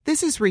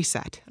This is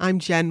Reset. I'm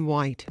Jen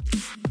White.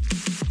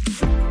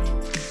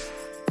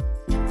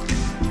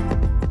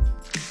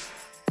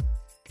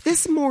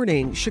 This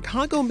morning,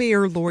 Chicago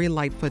Mayor Lori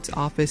Lightfoot's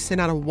office sent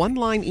out a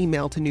one-line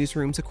email to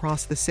newsrooms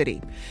across the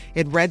city.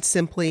 It read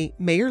simply,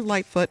 Mayor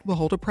Lightfoot will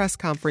hold a press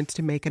conference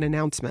to make an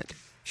announcement.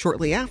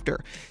 Shortly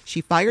after,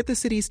 she fired the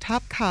city's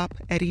top cop,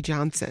 Aide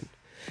Johnson.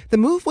 The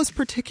move was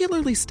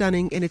particularly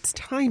stunning in its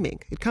timing.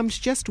 It comes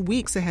just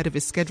weeks ahead of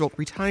his scheduled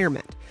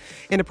retirement.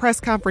 In a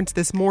press conference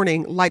this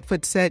morning,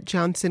 Lightfoot said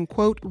Johnson,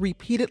 quote,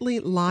 repeatedly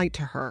lied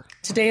to her.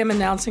 Today I'm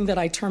announcing that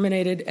I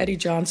terminated Aide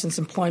Johnson's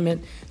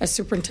employment as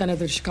superintendent of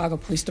the Chicago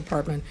Police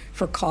Department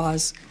for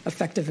cause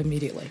effective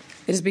immediately.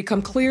 It has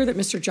become clear that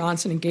Mr.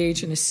 Johnson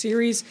engaged in a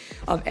series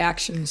of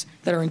actions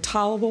that are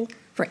intolerable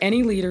for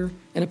any leader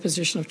in a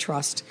position of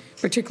trust,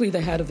 particularly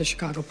the head of the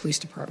Chicago Police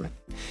Department.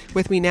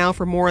 With me now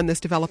for more on this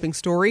developing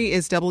story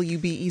is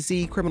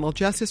WBEZ criminal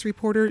justice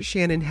reporter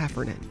Shannon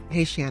Heffernan.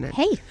 Hey, Shannon.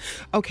 Hey.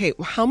 Okay,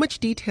 how much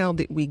detail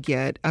did we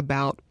get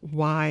about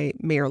why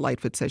Mayor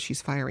Lightfoot says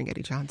she's firing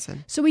Aide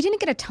Johnson? So we didn't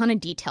get a ton of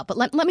detail, but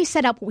let me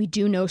set up what we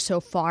do know so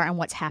far and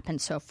what's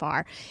happened so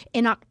far.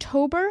 In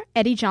October,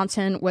 Aide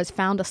Johnson was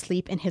found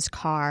asleep in his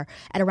car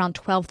at around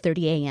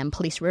 12:30 a.m.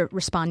 Police were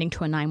responding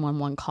to a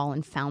 911 call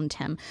and found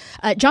him.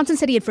 Johnson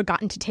said he had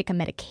forgotten to take a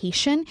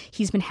medication.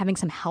 He's been having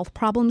some health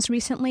problems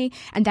recently,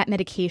 and that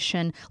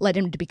medication led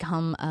him to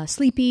become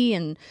sleepy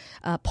and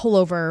pull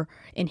over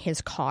in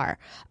his car.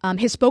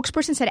 His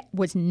spokesperson said it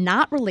was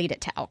not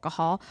related to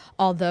alcohol,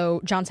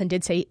 although Johnson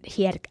did say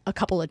he had a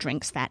couple of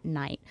drinks that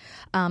night.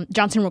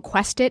 Johnson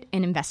requested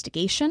an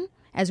investigation.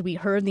 As we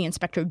heard, the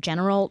Inspector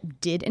General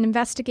did an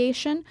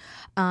investigation,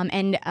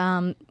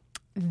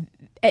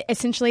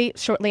 essentially,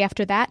 shortly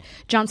after that,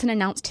 Johnson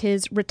announced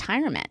his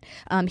retirement.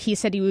 He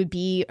said he would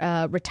be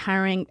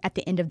retiring at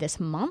the end of this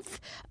month.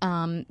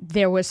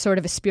 There was sort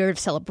of a spirit of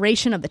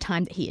celebration of the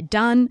time that he had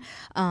done.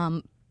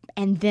 And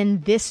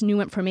then this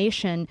new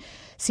information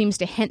seems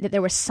to hint that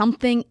there was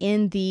something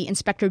in the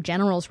Inspector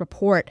General's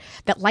report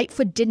that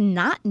Lightfoot did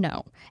not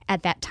know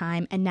at that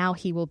time, and now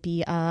he will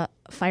be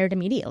fired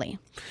immediately.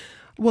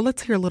 Well,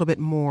 let's hear a little bit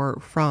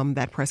more from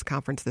that press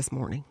conference this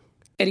morning.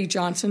 Aide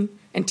Johnson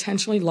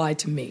intentionally lied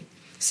to me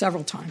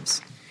several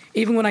times,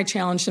 even when I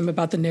challenged him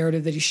about the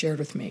narrative that he shared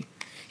with me.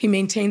 He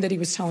maintained that he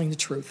was telling the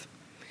truth.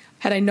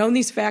 Had I known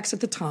these facts at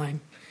the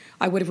time,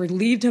 I would have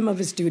relieved him of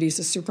his duties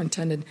as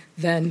superintendent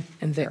then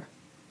and there.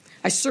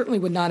 I certainly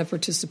would not have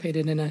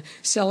participated in a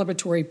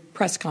celebratory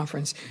press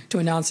conference to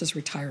announce his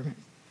retirement.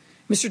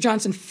 Mr.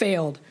 Johnson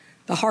failed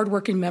the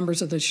hardworking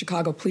members of the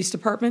Chicago Police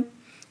Department.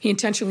 He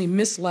intentionally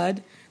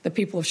misled the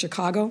people of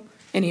Chicago,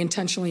 and he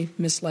intentionally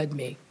misled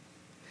me.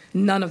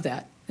 None of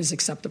that is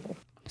acceptable.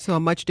 So a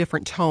much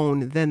different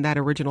tone than that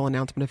original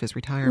announcement of his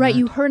retirement. Right.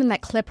 You heard in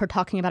that clip her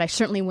talking about, I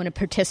certainly wouldn't have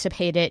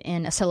participated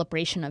in a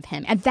celebration of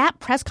him. At that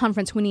press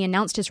conference, when he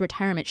announced his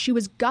retirement, she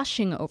was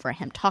gushing over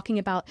him, talking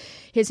about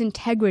his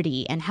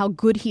integrity and how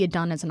good he had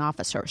done as an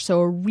officer.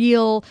 So a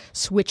real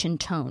switch in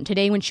tone.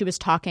 Today, when she was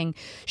talking,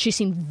 she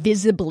seemed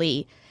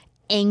visibly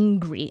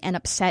angry and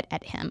upset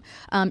at him.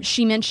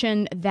 She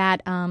mentioned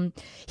that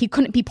he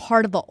couldn't be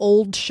part of the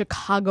old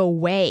Chicago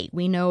way.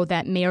 We know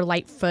that Mayor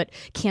Lightfoot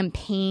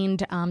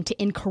campaigned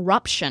to end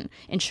corruption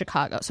in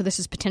Chicago. So this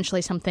is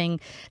potentially something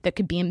that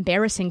could be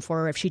embarrassing for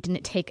her if she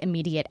didn't take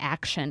immediate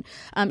action.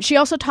 She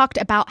also talked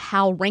about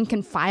how rank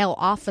and file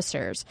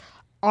officers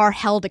are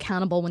held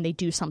accountable when they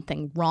do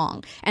something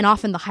wrong. And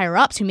often the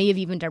higher-ups who may have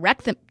even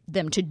directed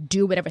them to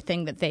do whatever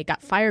thing that they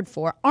got fired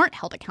for aren't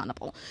held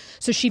accountable.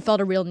 So she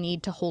felt a real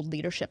need to hold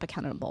leadership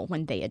accountable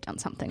when they had done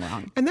something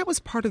wrong. And that was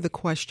part of the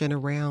question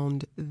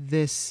around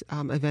this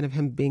event of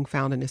him being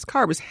found in his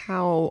car, was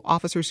how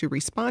officers who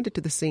responded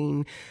to the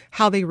scene,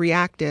 how they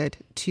reacted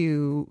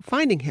to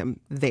finding him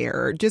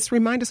there. Just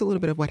remind us a little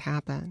bit of what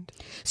happened.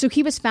 So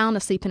he was found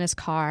asleep in his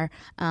car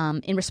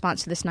in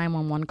response to this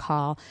 911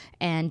 call,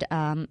 and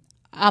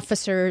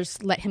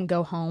officers let him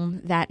go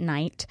home that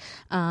night.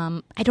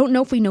 I don't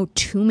know if we know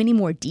too many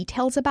more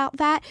details about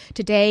that.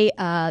 Today,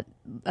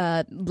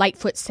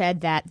 Lightfoot said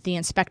that the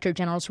Inspector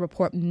General's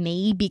report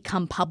may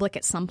become public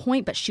at some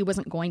point, but she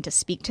wasn't going to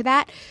speak to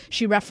that.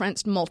 She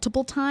referenced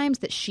multiple times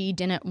that she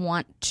didn't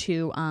want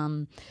to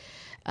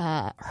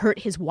hurt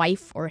his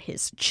wife or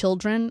his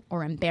children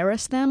or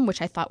embarrass them,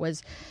 which I thought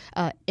was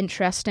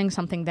interesting,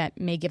 something that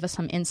may give us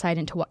some insight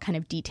into what kind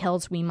of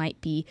details we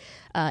might be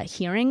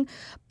hearing.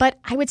 But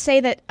I would say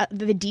that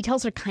the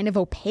details are kind of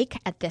opaque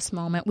at this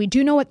moment. We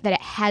do know that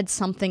it had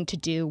something to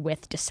do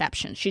with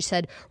deception. She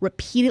said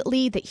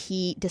repeatedly that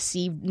he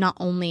deceived not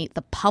only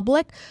the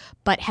public,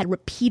 but had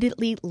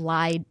repeatedly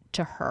lied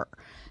to her.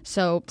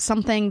 So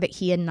something that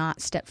he had not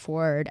stepped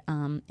forward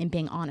in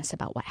being honest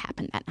about what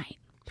happened that night.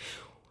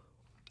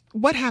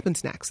 What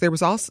happens next? There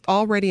was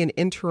already an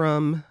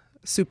interim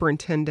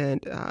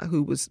superintendent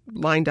who was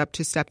lined up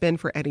to step in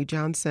for Eddie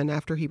Johnson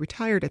after he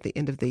retired at the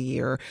end of the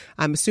year.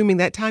 I'm assuming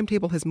that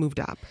timetable has moved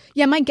up.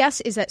 Yeah, my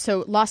guess is that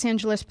former Los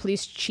Angeles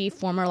Police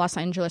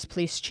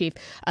Chief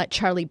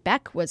Charlie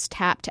Beck was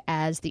tapped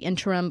as the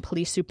interim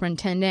police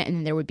superintendent,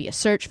 and there would be a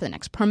search for the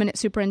next permanent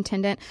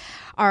superintendent.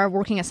 Our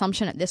working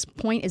assumption at this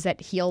point is that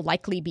he'll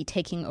likely be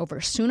taking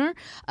over sooner.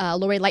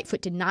 Lori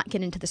Lightfoot did not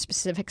get into the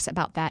specifics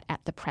about that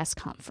at the press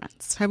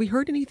conference. Have we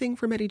heard anything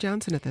from Eddie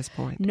Johnson at this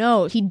point?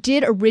 No, he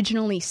did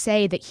originally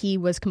say that he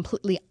was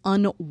completely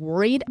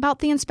unworried about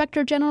the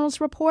Inspector General's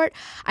report.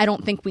 I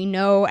don't think we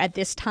know at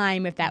this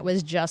time if that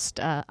was just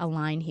a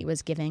line he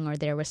was giving or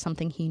there was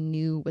something he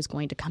knew was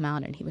going to come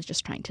out and he was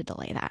just trying to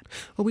delay that.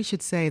 Well, we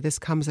should say this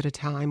comes at a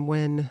time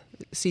when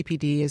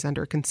CPD is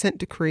under a consent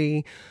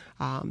decree.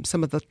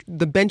 Some of the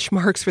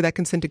benchmarks for that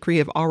consent decree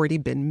have already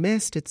been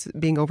missed. It's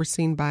being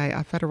overseen by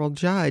a federal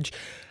judge.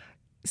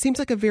 Seems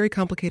like a very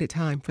complicated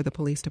time for the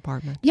police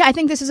department. Yeah, I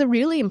think this is a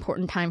really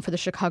important time for the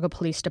Chicago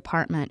Police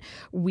Department.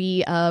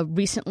 We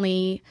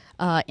recently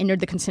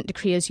entered the consent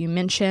decree, as you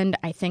mentioned.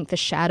 I think the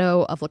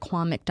shadow of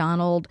Laquan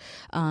McDonald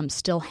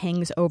still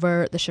hangs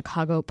over the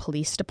Chicago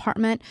Police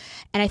Department.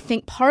 And I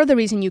think part of the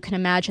reason you can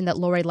imagine that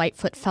Lori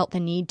Lightfoot felt the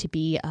need to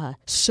be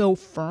so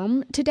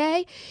firm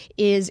today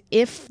is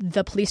if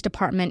the police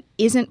department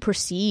isn't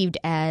perceived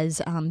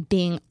as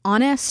being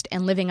honest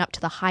and living up to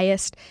the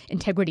highest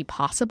integrity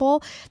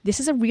possible, this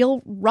is a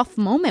real rough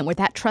moment where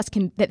that trust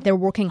that they're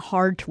working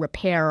hard to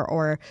repair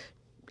or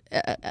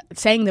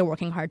saying they're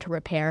working hard to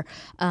repair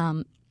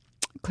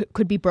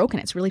could be broken.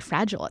 It's really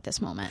fragile at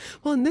this moment.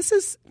 Well, and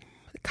this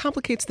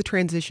complicates the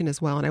transition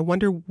as well. And I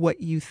wonder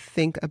what you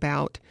think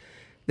about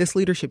this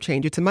leadership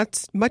change. It's a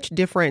much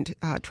different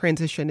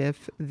transition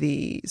if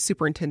the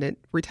superintendent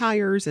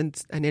retires and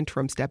an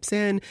interim steps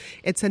in.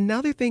 It's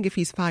another thing if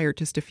he's fired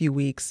just a few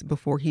weeks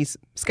before he's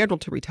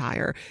scheduled to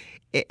retire.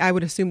 I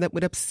would assume that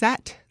would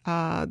upset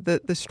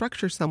the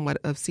structure somewhat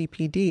of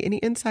CPD. Any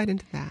insight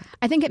into that?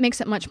 I think it makes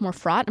it much more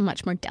fraught and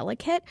much more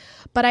delicate.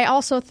 But I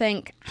also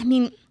think,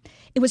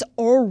 it was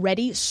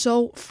already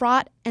so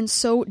fraught and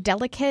so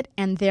delicate,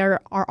 and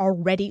there are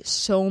already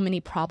so many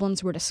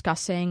problems we're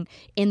discussing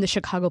in the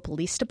Chicago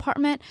Police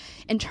Department.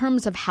 In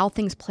terms of how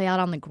things play out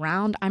on the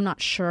ground, I'm not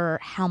sure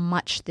how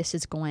much this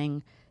is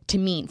going to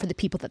mean for the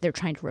people that they're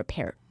trying to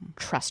repair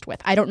trust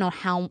with. I don't know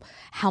how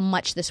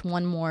much this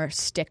one more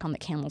stick on the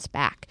camel's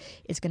back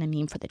is going to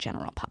mean for the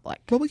general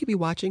public. Well, will you be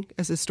watching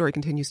as this story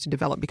continues to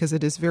develop? Because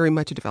it is very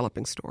much a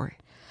developing story.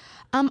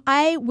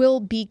 I will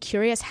be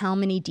curious how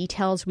many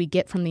details we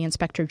get from the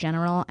Inspector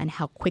General and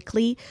how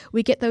quickly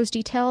we get those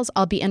details.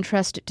 I'll be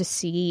interested to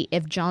see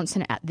if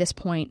Johnson at this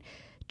point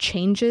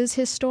changes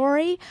his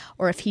story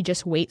or if he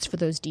just waits for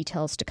those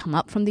details to come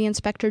up from the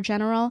Inspector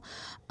General.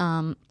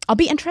 I'll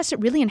be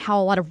interested really in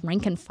how a lot of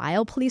rank and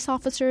file police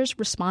officers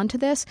respond to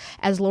this.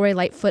 As Lori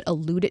Lightfoot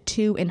alluded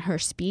to in her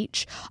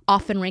speech,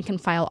 often rank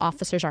and file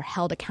officers are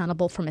held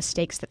accountable for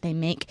mistakes that they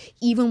make,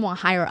 even while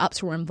higher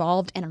ups were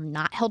involved and are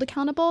not held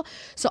accountable.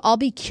 So I'll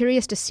be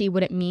curious to see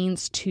what it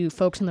means to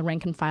folks in the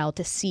rank and file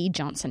to see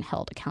Johnson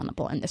held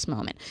accountable in this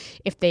moment.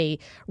 If they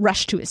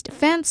rush to his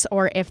defense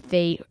or if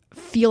they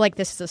feel like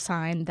this is a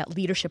sign that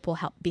leadership will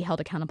be held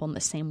accountable in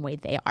the same way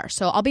they are.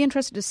 So I'll be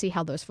interested to see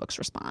how those folks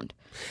respond.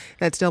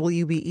 That's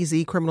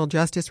WBEZ criminal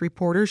justice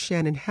reporter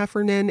Shannon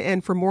Heffernan.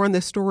 And for more on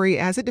this story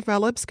as it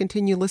develops,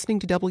 continue listening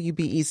to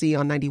WBEZ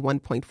on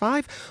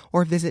 91.5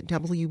 or visit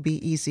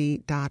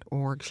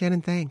WBEZ.org.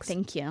 Shannon, thanks.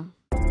 Thank you.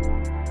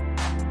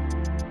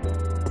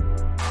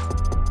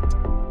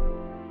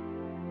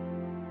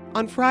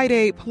 On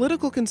Friday,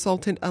 political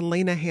consultant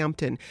Alaina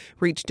Hampton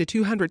reached a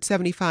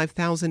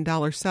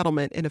 $275,000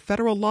 settlement in a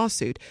federal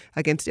lawsuit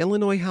against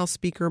Illinois House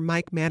Speaker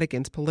Mike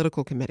Madigan's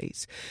political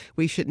committees.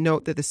 We should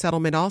note that the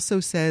settlement also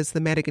says the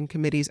Madigan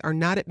committees are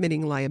not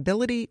admitting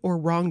liability or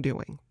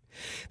wrongdoing.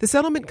 The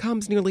settlement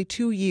comes nearly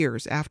 2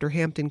 years after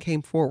Hampton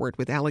came forward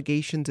with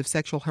allegations of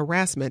sexual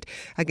harassment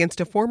against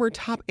a former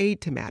top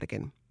aide to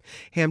Madigan.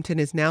 Hampton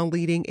is now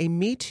leading a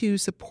Me Too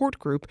support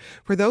group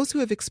for those who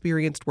have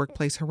experienced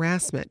workplace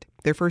harassment.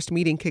 Their first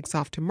meeting kicks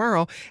off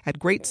tomorrow at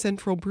Great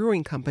Central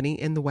Brewing Company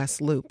in the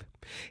West Loop.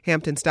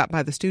 Hampton stopped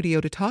by the studio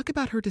to talk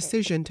about her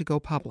decision to go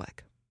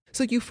public.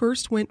 So you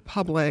first went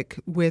public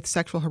with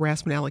sexual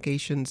harassment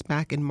allegations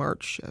back in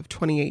March of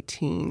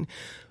 2018.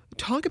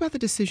 Talk about the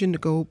decision to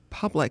go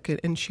public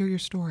and share your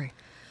story.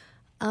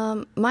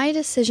 My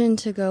decision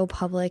to go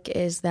public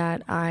is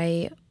that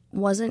I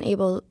wasn't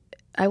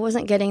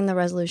getting the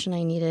resolution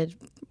I needed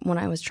when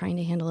I was trying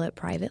to handle it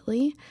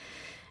privately.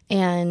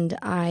 And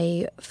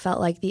I felt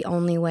like the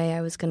only way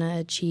I was going to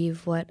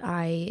achieve what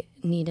I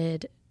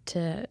needed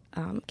to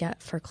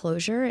get for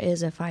closure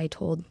is if I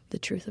told the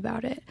truth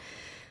about it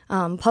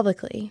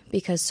publicly,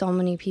 because so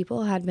many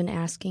people had been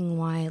asking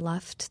why I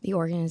left the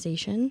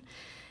organization.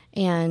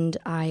 And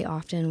I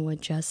often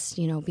would just,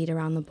 beat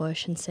around the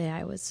bush and say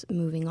I was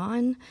moving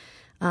on.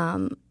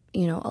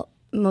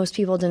 Most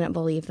people didn't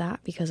believe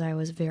that because I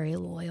was very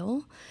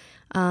loyal.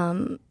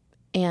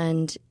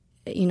 And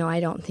I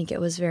don't think it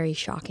was very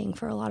shocking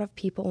for a lot of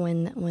people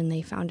when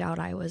they found out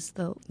I was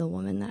the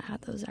woman that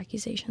had those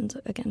accusations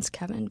against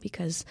Kevin,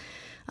 because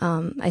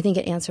I think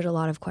it answered a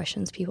lot of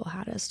questions people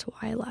had as to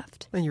why I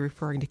left. And you're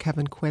referring to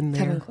Kevin Quinn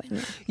there. Kevin Quinn,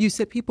 yeah. You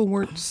said people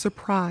weren't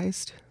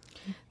surprised.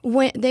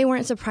 They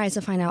weren't surprised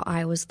to find out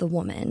I was the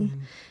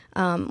woman.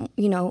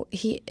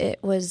 It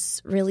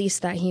was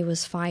released that he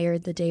was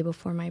fired the day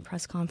before my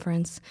press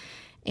conference.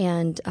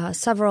 And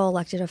several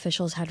elected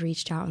officials had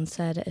reached out and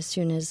said, as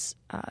soon as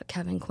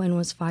Kevin Quinn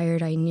was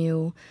fired, I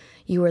knew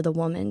you were the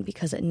woman,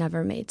 because it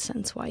never made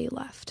sense why you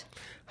left.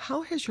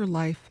 How has your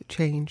life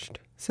changed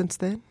since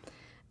then?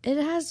 It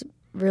has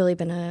really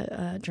been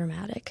a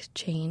dramatic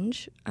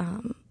change.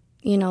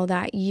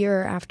 That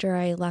year after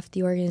I left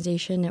the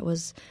organization, it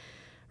was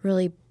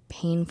really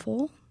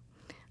painful.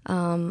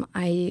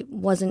 I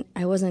wasn't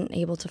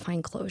able to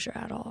find closure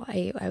at all.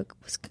 I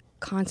was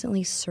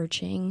constantly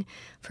searching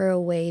for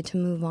a way to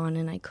move on,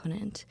 and I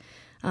couldn't.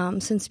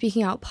 Since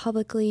speaking out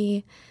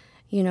publicly,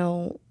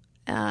 I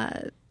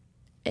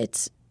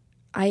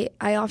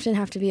often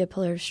have to be a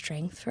pillar of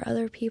strength for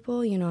other people.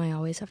 I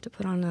always have to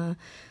put on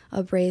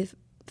a brave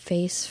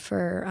face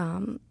for,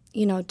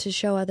 to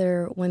show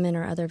other women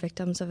or other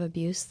victims of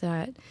abuse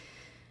that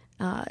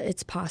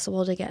it's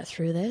possible to get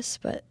through this.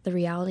 But the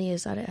reality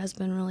is that it has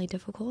been really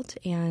difficult,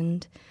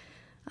 and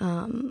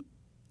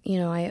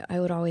I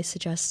would always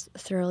suggest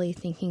thoroughly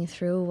thinking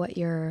through what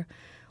you're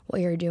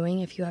doing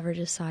if you ever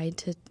decide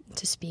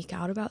to speak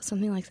out about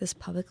something like this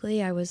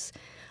publicly. I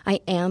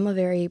am a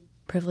very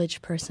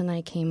privileged person.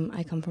 I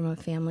come from a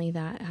family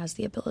that has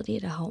the ability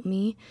to help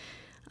me,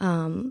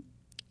 and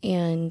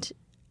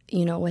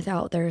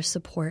without their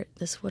support,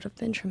 this would have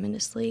been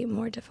tremendously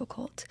more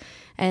difficult.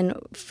 And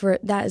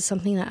that is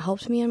something that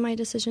helped me in my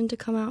decision to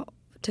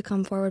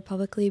come forward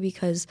publicly,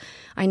 because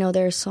I know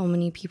there are so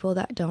many people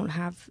that don't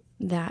have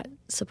that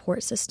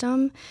support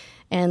system,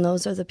 and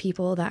those are the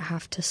people that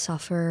have to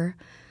suffer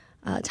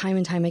time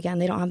and time again.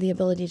 They don't have the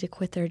ability to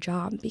quit their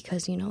job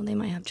because they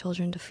might have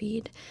children to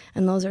feed,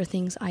 and those are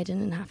things I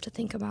didn't have to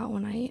think about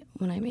when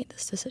I made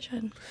this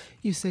decision.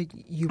 You said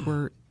you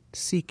were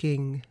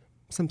seeking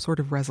some sort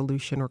of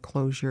resolution or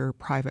closure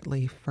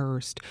privately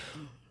first.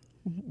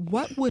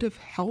 What would have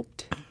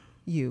helped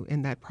you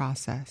in that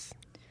process?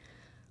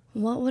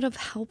 What would have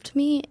helped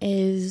me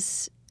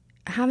is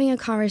having a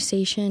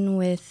conversation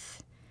with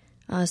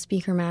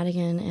Speaker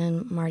Madigan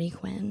and Marty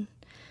Quinn.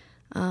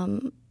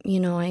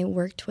 I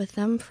worked with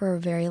them for a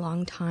very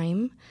long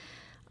time.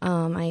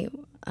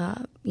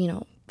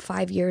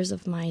 5 years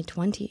of my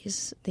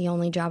 20s, the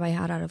only job I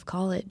had out of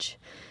college.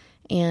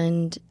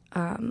 And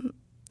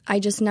I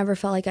just never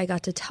felt like I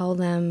got to tell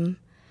them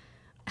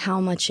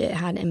how much it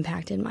had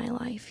impacted my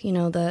life.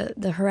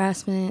 The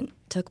harassment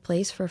took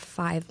place for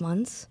 5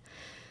 months.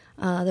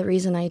 The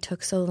reason I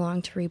took so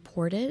long to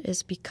report it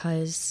is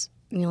because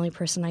the only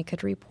person I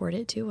could report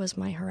it to was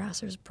my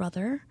harasser's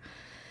brother.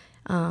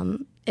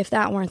 If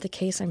that weren't the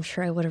case, I'm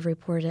sure I would have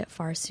reported it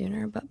far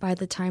sooner. But by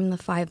the time the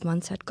 5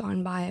 months had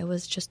gone by, I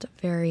was just a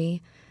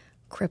very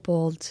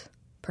crippled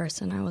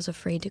person. I was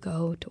afraid to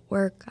go to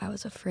work. I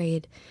was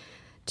afraid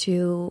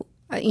to,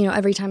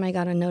 every time I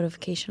got a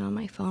notification on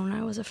my phone,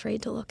 I was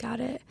afraid to look at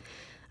it.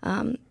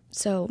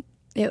 So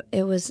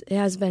it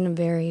has been a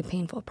very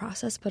painful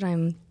process, but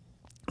I'm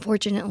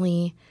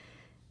fortunately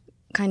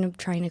kind of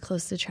trying to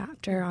close the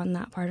chapter on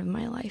that part of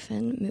my life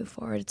and move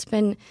forward. It's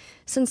been,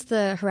 since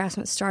the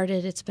harassment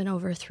started, it's been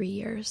over 3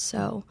 years.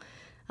 So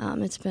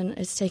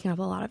it's taken up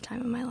a lot of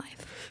time in my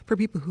life. For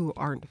people who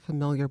aren't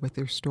familiar with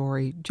their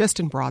story, just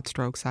in broad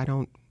strokes, I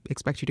don't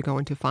expect you to go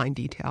into fine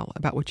detail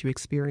about what you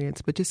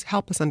experienced, but just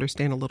help us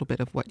understand a little bit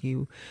of what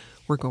you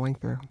were going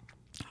through.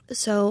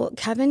 So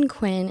Kevin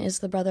Quinn is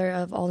the brother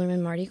of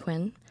Alderman Marty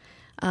Quinn.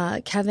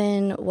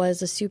 Kevin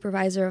was a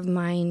supervisor of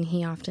mine.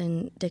 He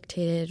often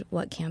dictated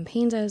what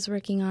campaigns I was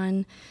working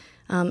on,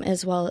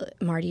 as well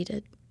Marty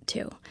did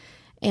too.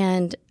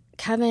 And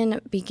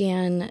Kevin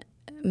began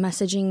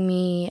messaging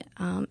me,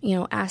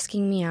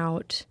 asking me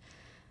out,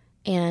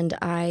 and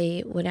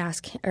I would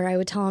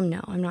tell him,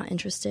 no, I'm not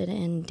interested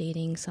in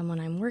dating someone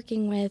I'm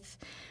working with.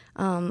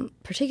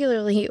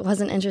 Particularly, he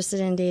wasn't interested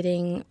in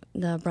dating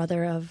the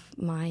brother of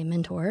my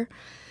mentor.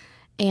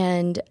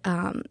 And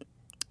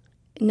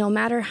no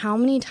matter how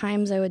many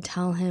times I would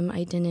tell him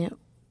I didn't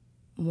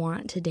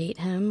want to date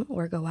him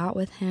or go out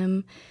with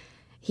him,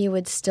 he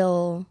would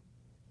still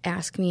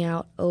ask me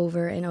out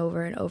over and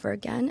over and over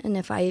again. And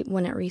if I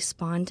wouldn't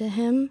respond to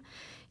him,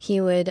 he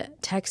would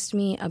text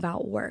me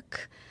about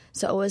work.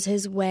 So it was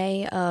his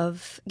way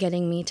of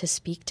getting me to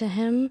speak to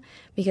him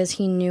because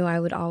he knew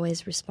I would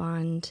always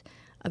respond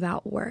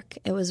about work.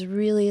 It was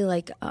really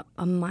like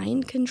a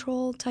mind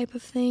control type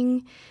of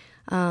thing.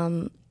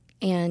 And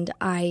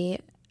I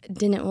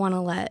didn't want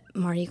to let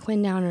Marty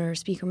Quinn down or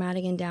Speaker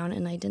Madigan down,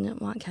 and I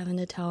didn't want Kevin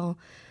to tell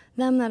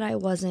them that I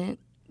wasn't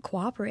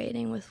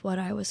cooperating with what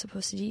I was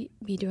supposed to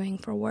be doing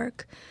for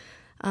work.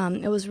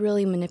 It was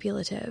really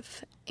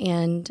manipulative.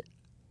 And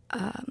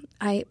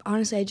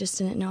I just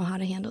didn't know how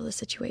to handle the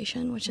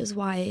situation, which is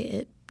why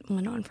it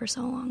went on for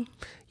so long.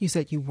 You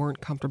said you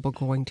weren't comfortable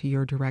going to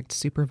your direct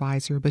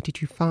supervisor, but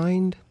did you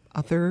find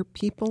other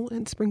people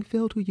in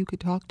Springfield who you could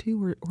talk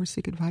to or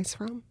seek advice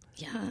from?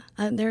 Yeah,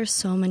 there are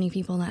so many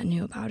people that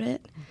knew about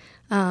it.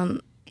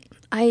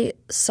 I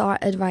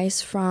sought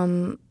advice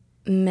from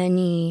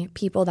many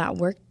people that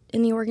worked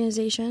in the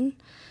organization,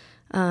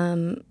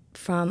 from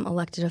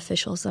elected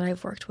officials that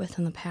I've worked with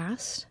in the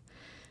past,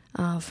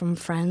 from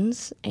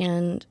friends,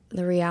 and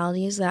the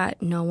reality is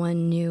that no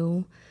one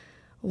knew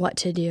what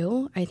to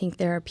do. I think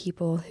there are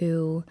people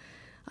who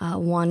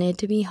wanted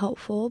to be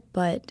helpful,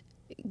 but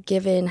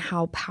given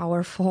how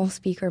powerful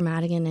Speaker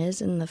Madigan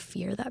is and the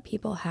fear that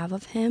people have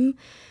of him,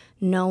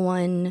 no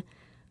one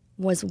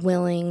was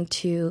willing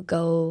to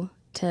go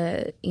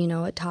to,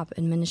 a top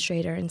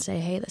administrator and say,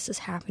 hey, this is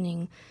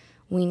happening.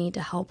 We need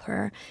to help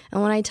her.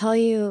 And when I tell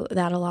you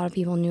that a lot of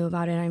people knew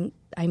about it,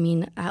 I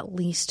mean at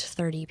least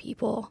 30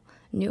 people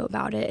knew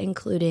about it,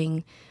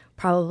 including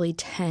probably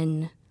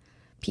 10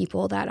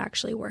 people that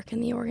actually work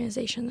in the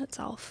organization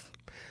itself.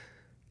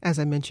 As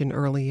I mentioned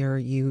earlier,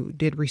 you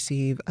did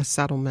receive a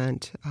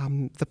settlement.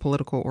 The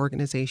political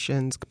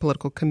organizations,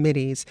 political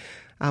committees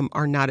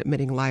are not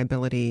admitting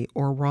liability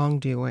or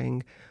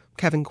wrongdoing.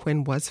 Kevin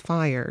Quinn was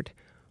fired.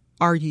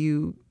 Are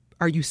you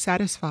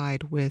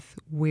satisfied with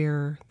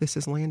where this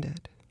has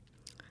landed?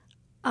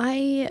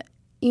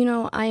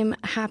 I'm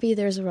happy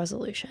there's a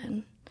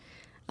resolution.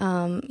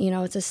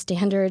 It's a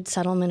standard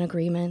settlement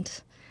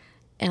agreement.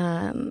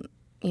 I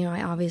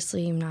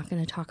obviously am not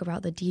going to talk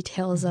about the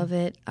details of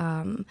it.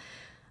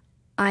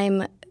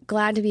 I'm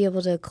glad to be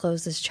able to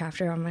close this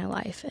chapter on my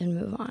life and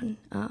move on.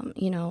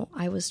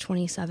 I was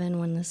 27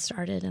 when this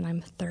started, and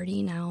I'm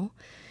 30 now.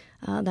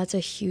 That's a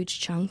huge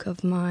chunk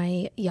of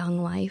my young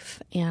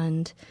life.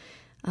 And,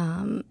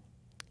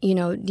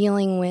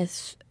 dealing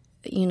with,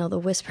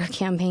 the whisper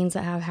campaigns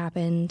that have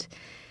happened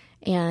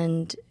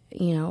and,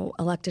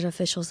 elected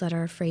officials that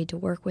are afraid to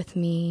work with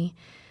me,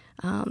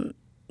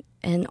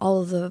 and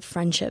all of the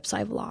friendships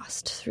I've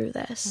lost through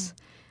this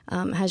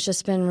has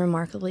just been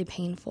remarkably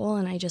painful,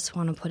 and I just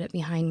want to put it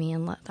behind me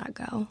and let that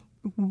go.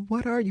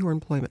 What are your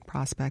employment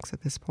prospects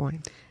at this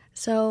point?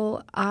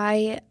 So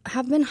I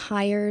have been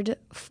hired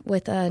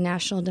with a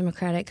national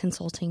Democratic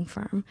consulting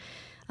firm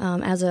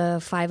as a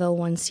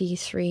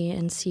 501c3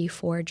 and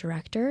C4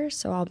 director.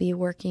 So I'll be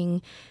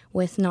working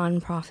with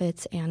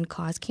nonprofits and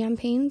cause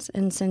campaigns.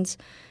 And since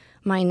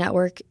my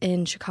network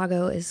in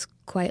Chicago is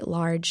quite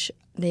large,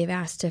 they've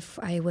asked if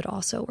I would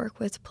also work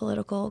with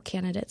political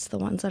candidates, the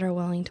ones that are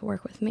willing to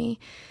work with me.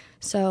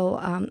 So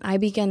I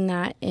begin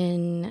that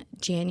in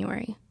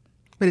January.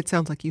 But it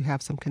sounds like you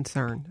have some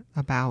concern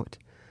about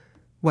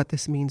what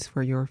this means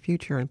for your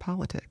future in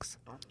politics.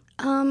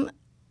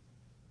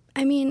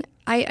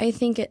 I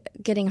think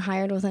getting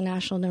hired with a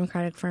national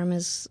Democratic firm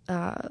is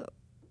a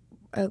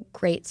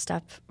great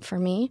step for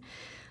me.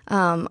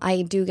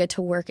 I do get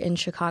to work in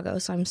Chicago,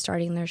 so I'm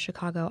starting their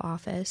Chicago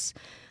office.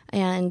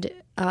 And,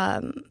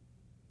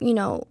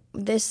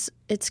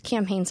 it's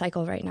campaign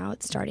cycle right now.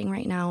 It's starting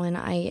right now, and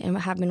I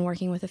have been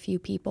working with a few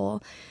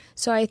people.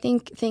 So I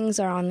think things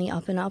are on the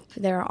up and up.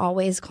 There are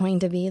always going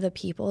to be the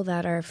people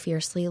that are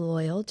fiercely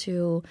loyal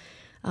to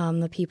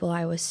the people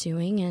I was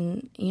suing,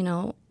 and,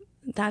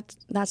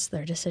 that's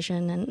their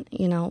decision. And,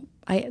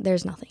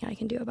 there's nothing I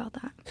can do about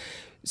that.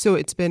 So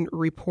it's been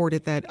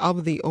reported that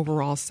of the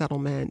overall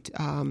settlement,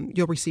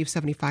 you'll receive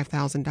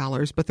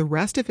 $75,000, but the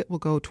rest of it will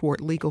go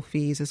toward legal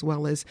fees as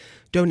well as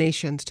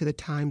donations to the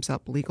Time's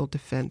Up Legal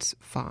Defense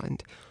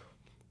Fund.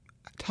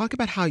 Talk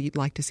about how you'd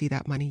like to see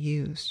that money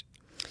used.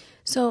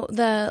 So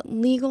the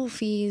legal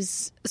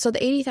fees, the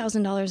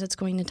 $80,000 that's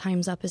going to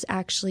Time's Up is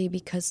actually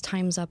because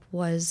Time's Up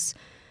was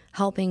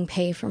helping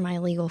pay for my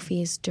legal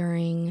fees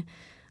during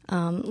the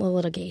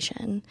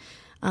litigation.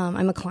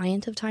 I'm a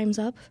client of Time's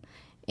Up,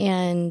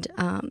 and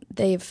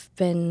they've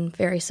been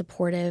very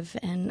supportive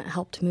and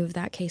helped move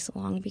that case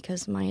along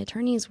because my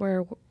attorneys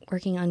were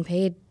working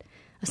unpaid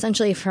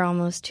essentially for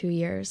almost 2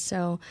 years.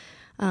 So,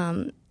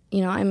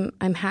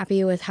 I'm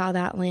happy with how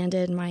that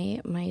landed. My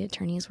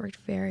attorneys worked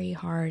very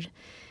hard,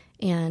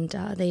 and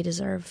they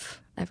deserve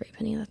every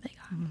penny that they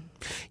got.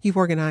 You've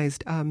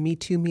organized a Me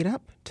Too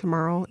meetup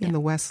tomorrow in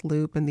the West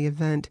Loop, and the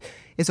event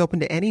is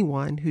open to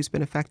anyone who's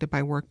been affected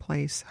by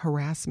workplace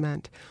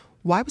harassment.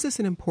 Why was this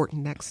an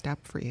important next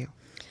step for you?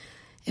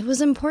 It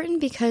was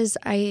important because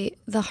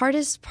the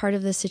hardest part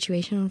of this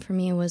situation for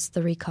me was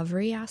the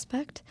recovery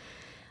aspect.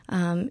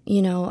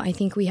 I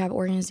think we have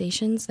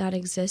organizations that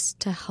exist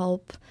to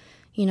help,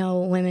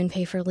 women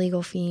pay for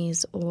legal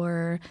fees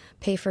or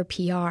pay for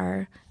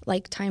PR,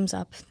 like Time's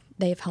Up.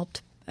 They've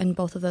helped in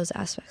both of those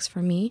aspects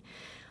for me.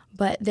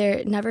 But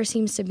there never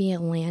seems to be a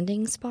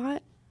landing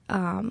spot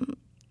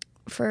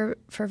for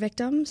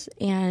victims,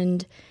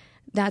 and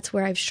that's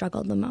where I've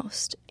struggled the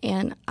most.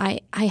 And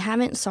I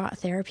haven't sought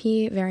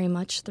therapy very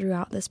much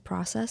throughout this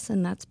process,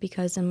 and that's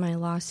because in my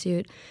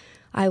lawsuit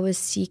I was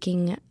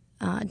seeking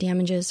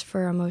damages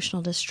for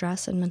emotional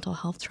distress and mental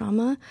health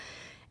trauma.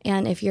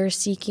 And if you're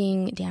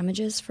seeking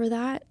damages for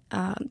that,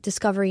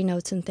 discovery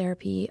notes in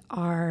therapy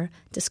are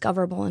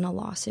discoverable in a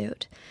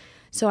lawsuit.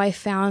 So I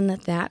found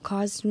that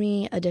caused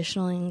me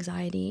additional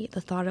anxiety,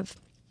 the thought of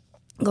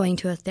going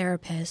to a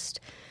therapist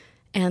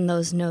and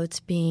those notes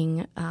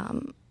being,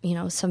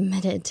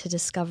 submitted to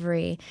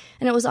discovery.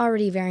 And it was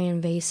already very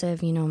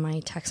invasive. My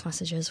text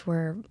messages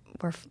were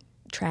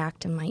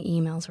tracked and my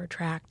emails were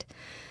tracked.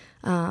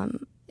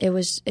 It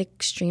was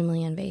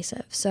extremely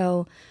invasive.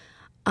 So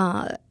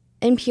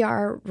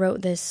NPR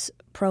wrote this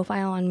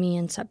profile on me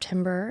in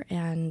September,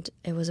 and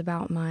it was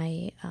about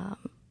my,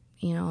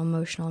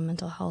 emotional and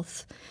mental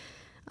health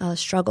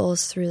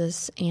struggles through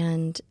this.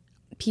 And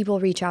people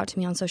reach out to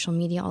me on social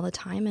media all the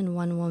time. And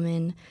one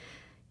woman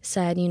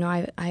said,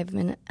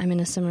 I'm in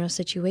a similar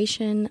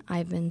situation.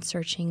 I've been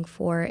searching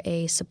for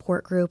a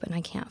support group and I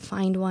can't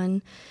find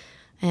one.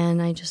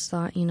 And I just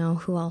thought,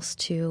 who else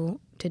to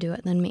do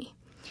it than me?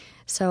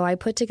 So I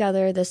put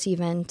together this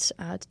event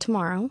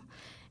tomorrow.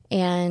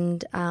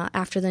 And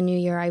after the new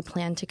year, I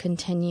plan to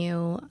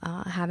continue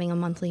having a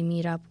monthly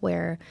meetup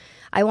where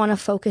I want to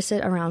focus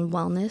it around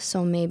wellness.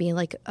 So maybe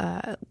like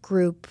a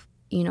group,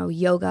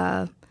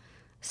 yoga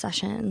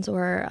sessions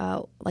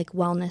or like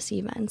wellness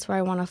events where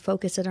I want to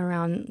focus it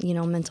around,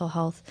 mental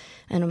health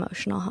and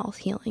emotional health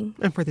healing.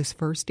 And for this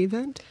first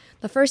event?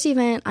 The first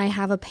event, I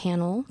have a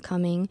panel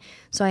coming.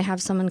 So I have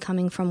someone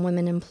coming from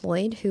Women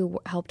Employed who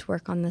helped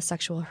work on the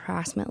sexual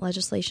harassment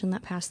legislation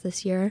that passed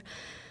this year.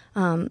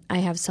 I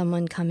have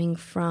someone coming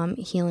from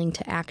Healing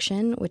to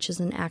Action, which is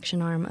an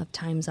action arm of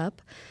Time's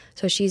Up.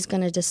 So she's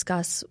going to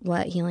discuss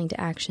what Healing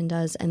to Action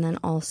does and then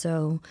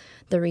also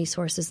the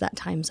resources that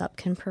Time's Up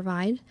can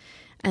provide.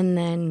 And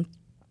then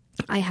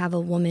I have a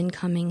woman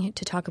coming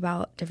to talk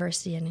about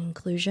diversity and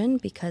inclusion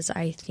because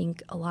I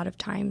think a lot of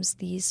times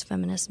these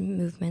feminist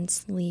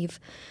movements leave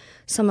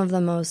some of the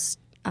most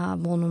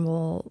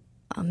vulnerable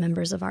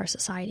members of our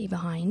society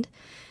behind.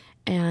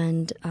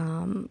 And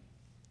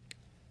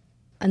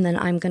then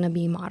I'm going to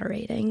be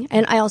moderating.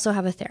 And I also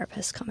have a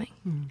therapist coming.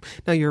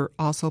 Now, you're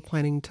also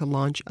planning to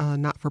launch a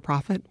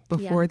not-for-profit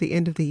before the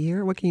end of the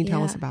year. What can you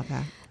tell us about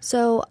that?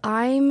 So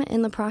I'm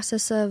in the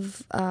process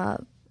of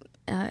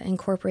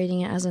incorporating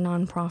it as a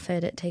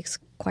nonprofit. It takes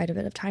quite a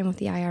bit of time with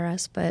the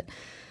IRS, but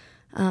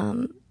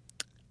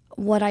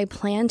what I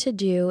plan to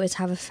do is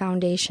have a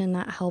foundation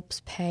that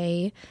helps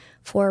pay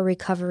for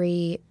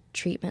recovery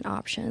treatment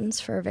options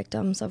for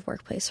victims of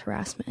workplace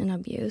harassment and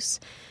abuse.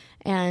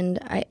 And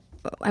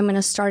I'm going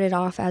to start it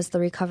off as the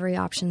recovery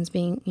options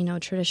being,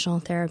 traditional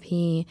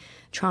therapy,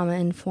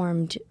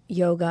 trauma-informed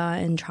yoga,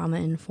 and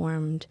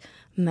trauma-informed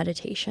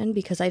meditation,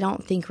 because I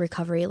don't think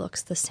recovery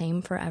looks the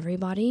same for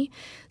everybody.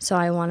 So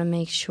I want to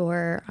make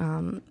sure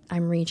I'm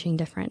reaching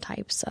different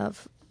types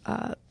of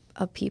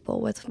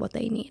people with what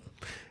they need.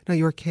 Now,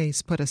 your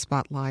case put a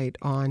spotlight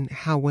on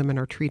how women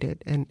are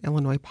treated in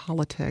Illinois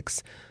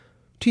politics.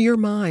 To your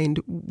mind,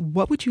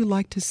 what would you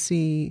like to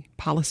see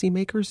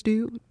policymakers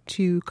do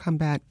to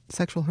combat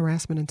sexual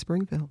harassment in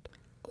Springfield?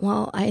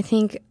 Well, I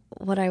think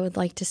what I would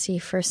like to see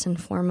first and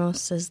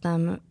foremost is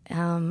them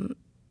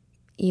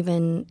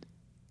even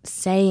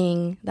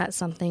saying that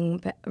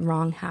something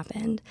wrong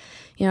happened.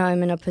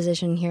 I'm in a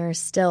position here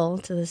still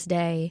to this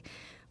day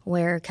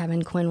where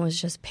Kevin Quinn was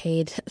just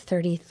paid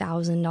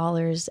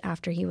 $30,000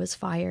 after he was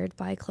fired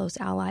by close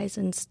allies,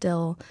 and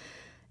still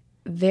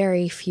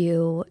very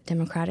few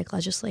Democratic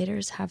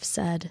legislators have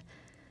said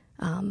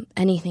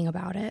anything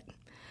about it.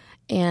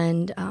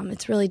 And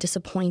it's really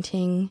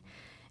disappointing.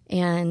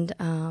 And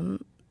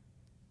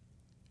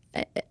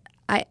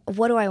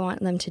what do I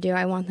want them to do?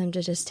 I want them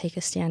to just take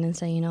a stand and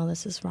say,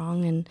 this is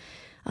wrong. And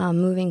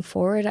moving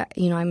forward, I'm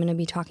going to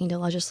be talking to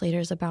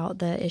legislators about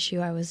the issue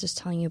I was just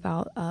telling you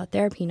about,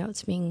 therapy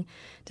notes being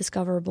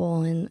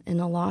discoverable in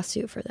a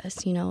lawsuit for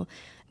this.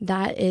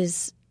 That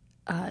is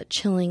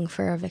chilling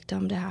for a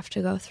victim to have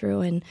to go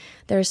through. And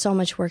there's so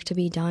much work to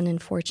be done.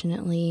 And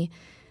fortunately,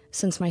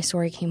 since my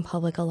story came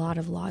public, a lot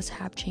of laws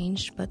have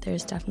changed, but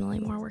there's definitely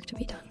more work to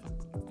be done.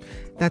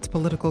 That's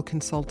political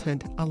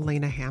consultant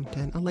Alaina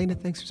Hampton. Alaina,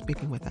 thanks for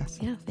speaking with us.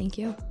 Yeah, thank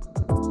you.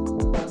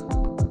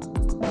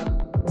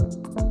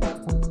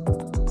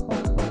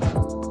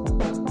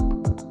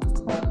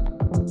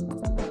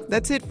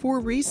 That's it for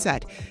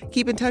Reset.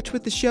 Keep in touch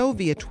with the show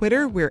via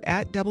Twitter. We're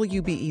at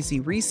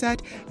WBEZ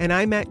Reset, and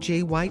I'm at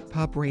J White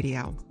Pub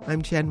Radio.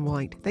 I'm Jen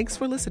White. Thanks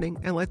for listening,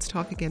 and let's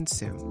talk again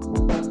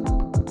soon.